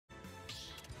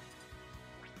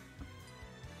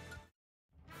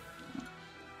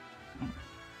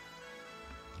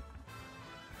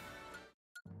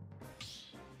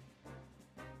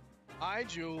Hi,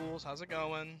 Jules. How's it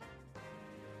going?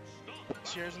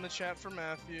 Cheers in the chat for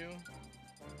Matthew.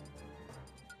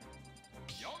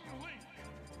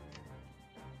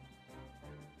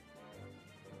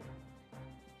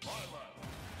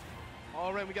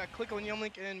 All right, we got Clique on Young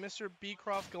Link and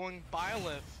mrbeecroft going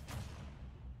Byleth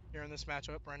here in this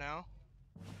matchup right now.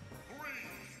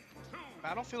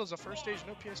 Battlefield is the first stage,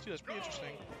 no PS2. That's pretty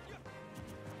interesting.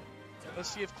 Let's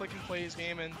see if Clique can play his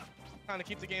game and kind of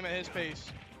keep the game at his pace.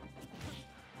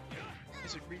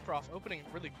 mrbeecroft opening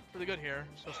really good here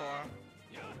so far.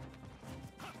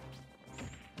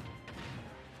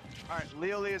 All right,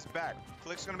 leolee is back.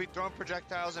 Clique's going to be throwing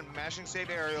projectiles and mashing safe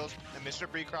aerials, and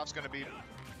mrbeecroft's going to be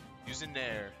using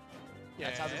nair. Yeah,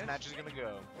 that's how this match is going to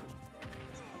go.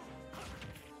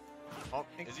 Oh,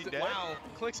 is he dead? Wow,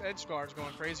 Clique's edge guard's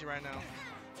going crazy right now.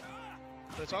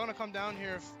 So it's all going to come down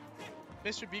here if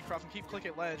mrbeecroft can keep Clique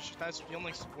at ledge. That's the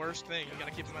only worst thing. You got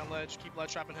to keep him at ledge, keep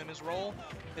ledge trapping him. His roll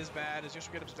is bad, his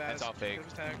get up's bad. That's all fake.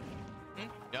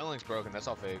 Young Link's broken, that's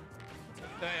all fake.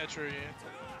 Yeah, true, yeah.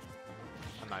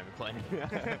 I'm not even playing.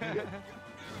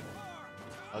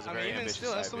 That was a very even ambitious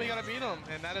still, that's the way you side got to beat him.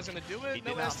 And that is going to do it. He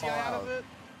No did not STI fall out of out. it.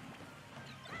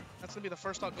 That's going to be the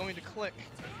first stock going to Clique.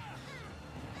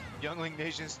 Young Link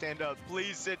Nation, stand up.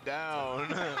 Please sit down.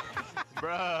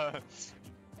 Bruh.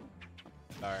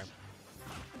 Sorry.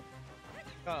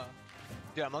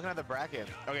 Dude, I'm looking at the bracket.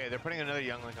 Okay, they're putting another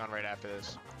Young Link on right after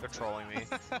this. They're trolling me.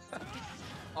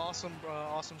 Awesome, bro.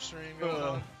 Awesome stream going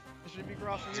on.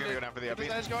 mrbeecroft, He's gonna go down for the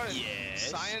upbeat. edge guard.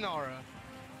 Yes. Sayonara.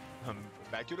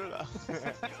 Back to the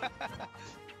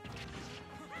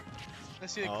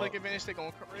Let's see the Clique advantage stick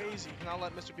going crazy. Cannot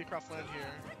let mrbeecroft land here.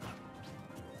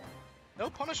 No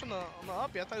punish on the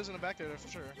up. Yeah, I thought he was in the back there for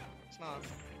sure. It's not.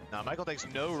 Nah, Michael takes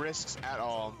no risks at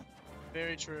all.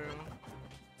 Very true.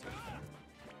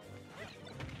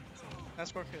 That's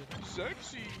score kid.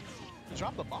 Sexy. He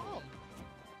dropped the bomb.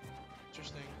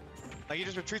 Interesting. Like he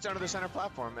just retreats onto the center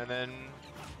platform and then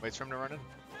waits for him to run in.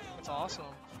 That's awesome.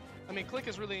 I mean, Clique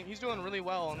is he's doing really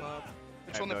well on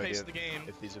controlling the pace of the game.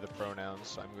 If these are the pronouns,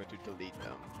 so I'm going to delete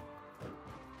them.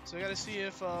 So we got to see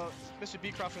if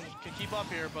mrbeecroft can keep up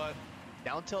here, but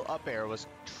down tilt up air was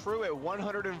true at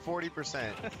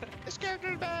 140%. This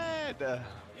character's bad. Dude,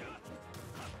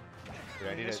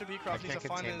 mrbeecroft needs to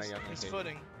find his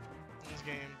footing in this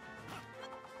game.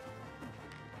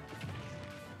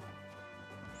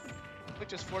 Clique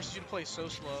just forces you to play so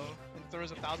slow and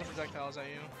throws 1,000 projectiles at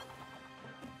you.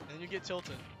 And then you get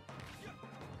tilted.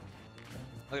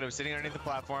 Look at him sitting underneath the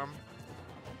platform.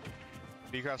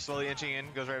 Beecroft slowly inching in,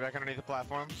 goes right back underneath the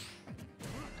platform.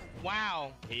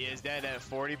 Wow. He is dead at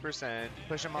 40%.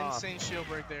 Push him off. Insane shield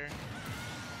break there.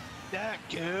 That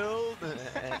killed.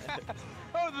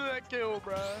 How did that kill,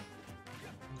 bruh?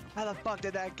 How the fuck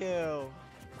did that kill?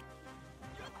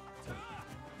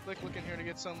 Clique looking here to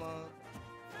get some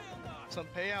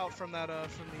payout from that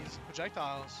from these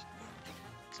projectiles.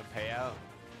 Some payout?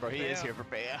 Bro, he is here for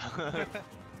payout.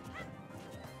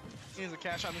 He needs to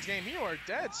cash out in this game. You are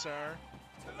dead, sir.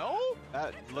 No?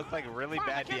 That looked like really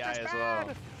bad DI as well.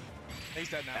 He's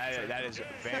dead now. That is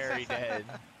very dead.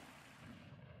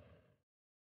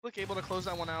 Clique able to close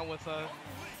that one out with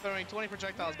throwing 20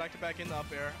 projectiles back to back in the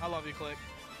up air. I love you, Clique.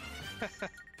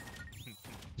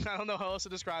 I don't know how else to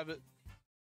describe it.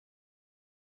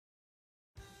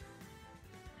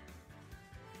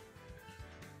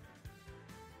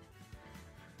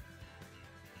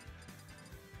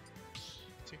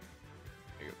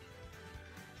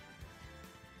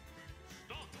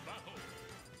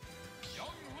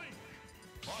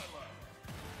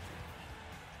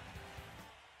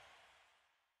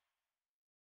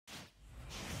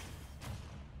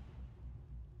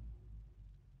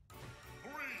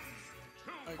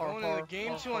 Going into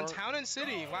game 2 on Town and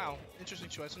City. Wow, interesting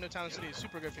choice. I know Town and City is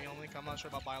super good for Young Link. I'm not sure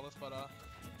about Byleth, but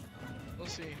we'll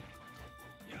see.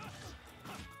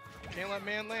 Can't let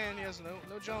man land. He has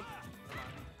no jump.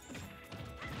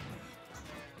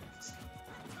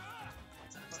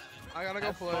 I gotta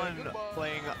go play. Fun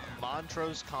playing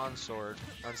Montrose Consort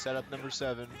on setup number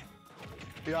 7.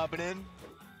 You hopping in?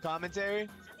 Commentary?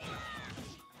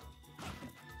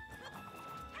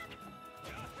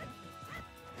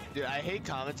 Dude, I hate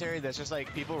commentary that's just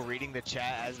like people reading the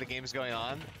chat as the game's going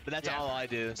on, but that's all I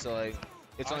do, so like,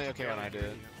 it's only okay when I do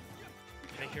it.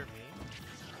 Can they hear me?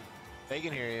 They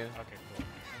can hear you. Okay, cool.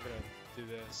 I'm gonna do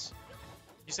this.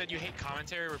 You said you hate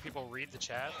commentary where people read the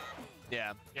chat?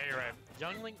 Yeah. Yeah, you're right.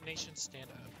 Young Link Nation, stand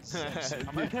up.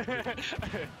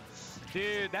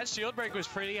 Dude, that shield break was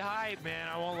pretty hype, man.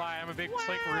 I won't lie. I'm a big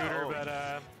Clique rooter,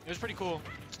 but it was pretty cool.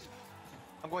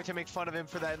 I'm going to make fun of him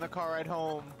for that in the car ride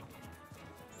home.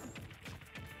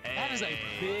 That is a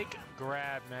big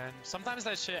grab, man. Sometimes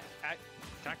that shit...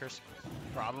 Crackers.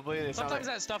 Probably. It Sometimes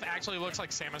that stuff actually looks like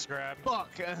Samus grab. Fuck.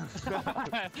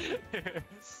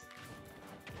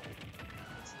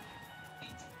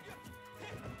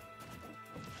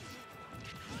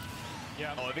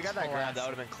 Yeah. Oh, if he got that grab, that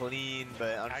would have been clean,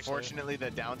 but unfortunately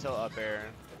the down tilt up air.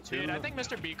 Dude, I think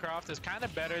Mr. Beecroft is kind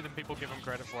of better than people give him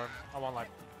credit for. I won't lie. It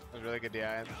was really good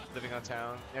DI. Living on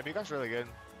town. Yeah, Beecroft's really good.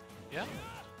 Yeah,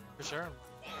 for sure.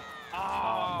 He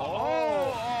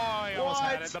almost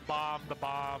had it. The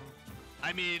bomb.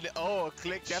 I mean,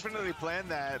 Clique definitely planned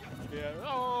that. Yeah.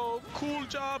 Oh, cool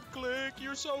job, Clique.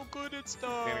 You're so good at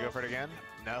stuff. You gonna go for it again?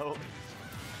 No.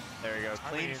 There we go.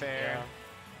 Clean, fair. Yeah.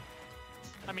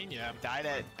 I mean, yeah. Died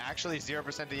at actually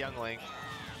 0% to Young Link.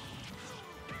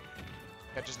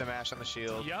 Catches the mash on the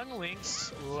shield. Young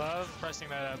Links love pressing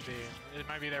that up B. It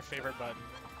might be their favorite button.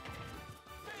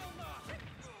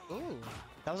 Ooh.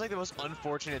 That was like the most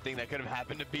unfortunate thing that could have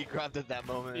happened to Beecroft at that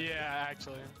moment. Yeah,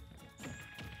 actually.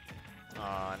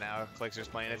 Aw, now Clique's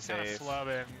just playing it safe.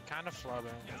 Kind of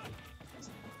flubbing.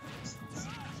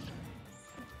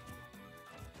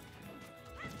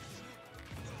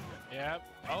 Yep.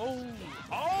 Oh,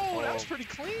 that was pretty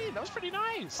clean. That was pretty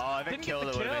nice. Oh, if it killed,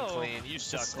 it would have been clean. You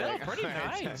suck, Still Clique. pretty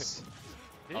nice.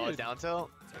 Oh, down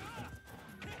tilt?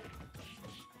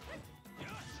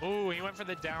 Oh, he went for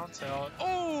the down tilt.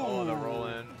 Oh, the roll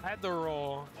in. Had the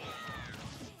roll.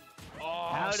 Oh,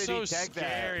 how did he tech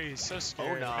scary. So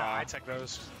scary. Oh, no. I tech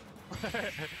those.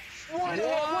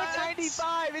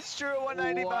 195! It's true,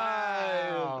 195!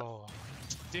 Wow.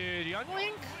 Dude, Young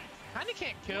Link kind of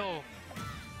can't kill.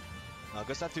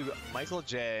 Goes out to Michael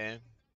J.